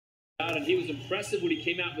And he was impressive when he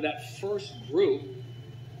came out with that first group,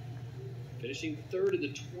 finishing third in the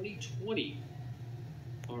 2020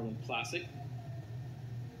 Arnold Classic.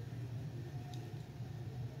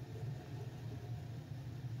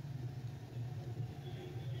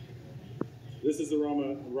 This is the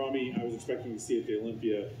Ramy I was expecting to see at the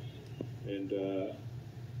Olympia, and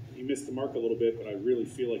he missed the mark a little bit, but I really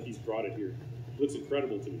feel like he's brought it here. Looks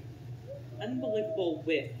incredible to me. Unbelievable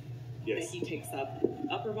width that Yes. he takes up,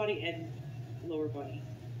 upper body and lower body.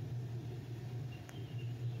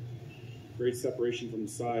 Great separation from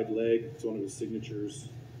the side leg. It's one of his signatures.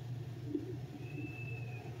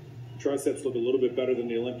 Triceps look a little bit better than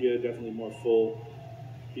the Olympia, definitely more full.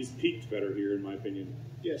 He's peaked better here, in my opinion.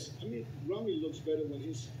 Yes, I mean, Ramy looks better when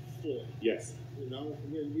he's full. Yes. You know,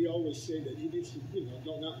 we always say that he needs to,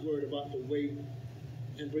 not worry about the weight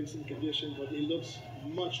and bring some condition, but he looks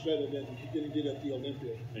much better than he did at the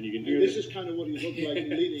Olympia. And you can hear this is kind of what he looked like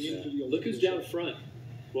leading into the Olympia. Look who's down front.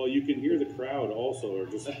 Well, you can hear the crowd also are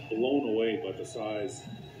just blown away by the size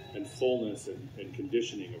and fullness and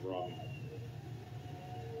conditioning of Ramy.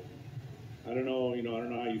 I don't know, I don't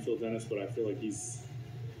know how you feel, Dennis, but I feel like he's...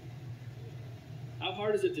 How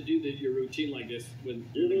hard is it to do your routine like this when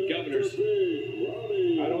the governors?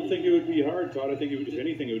 I don't think it would be hard, Todd. I think, if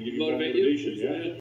anything, it would give you more Motivate motivation. you? Yeah.